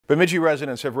Bemidji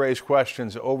residents have raised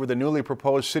questions over the newly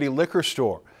proposed city liquor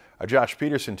store. Josh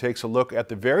Peterson takes a look at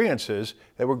the variances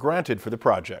that were granted for the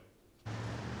project.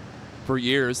 For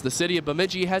years, the city of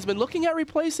Bemidji has been looking at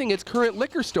replacing its current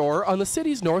liquor store on the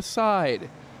city's north side.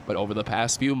 But over the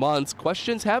past few months,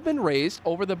 questions have been raised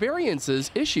over the variances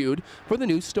issued for the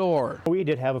new store. We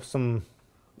did have some,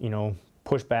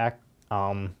 pushback.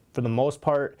 For the most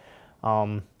part,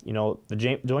 the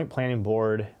Joint Planning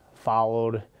Board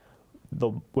followed the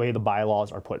way the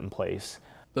bylaws are put in place.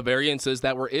 The variances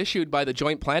that were issued by the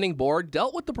Joint Planning Board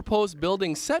dealt with the proposed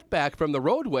building setback from the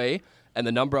roadway and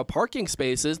the number of parking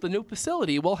spaces the new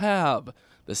facility will have.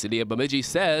 The city of Bemidji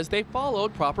says they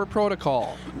followed proper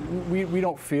protocol. We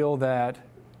don't feel that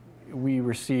we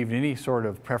received any sort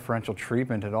of preferential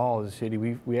treatment at all as a city.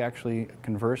 We actually,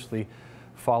 conversely,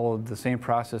 followed the same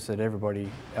process that everybody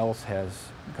else has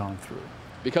gone through.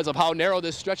 Because of how narrow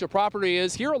this stretch of property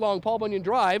is here along Paul Bunyan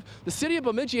Drive, the city of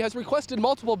Bemidji has requested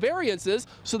multiple variances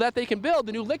so that they can build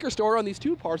the new liquor store on these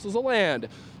two parcels of land.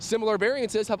 Similar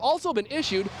variances have also been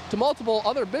issued to multiple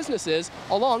other businesses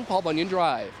along Paul Bunyan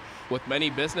Drive. With many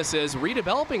businesses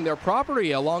redeveloping their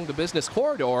property along the business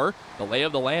corridor, the lay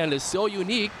of the land is so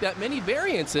unique that many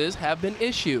variances have been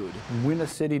issued. When a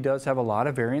city does have a lot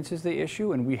of variances they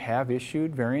issue, and we have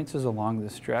issued variances along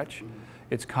this stretch,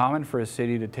 it's common for a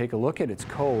city to take a look at its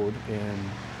code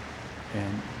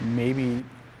and maybe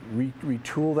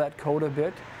retool that code a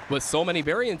bit. With so many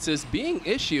variances being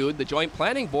issued, the Joint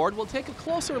Planning Board will take a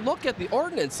closer look at the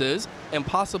ordinances and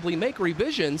possibly make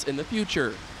revisions in the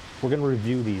future. We're going to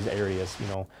review these areas.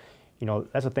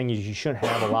 That's the thing, is you shouldn't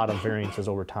have a lot of variances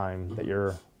over time that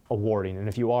you're awarding. And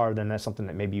if you are, then that's something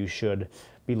that maybe you should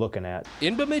be looking at.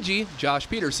 In Bemidji, Josh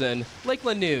Peterson,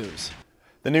 Lakeland News.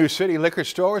 The new city liquor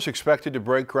store is expected to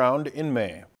break ground in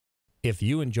May. If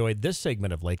you enjoyed this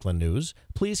segment of Lakeland News,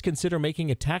 please consider making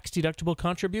a tax-deductible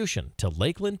contribution to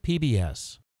Lakeland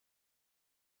PBS.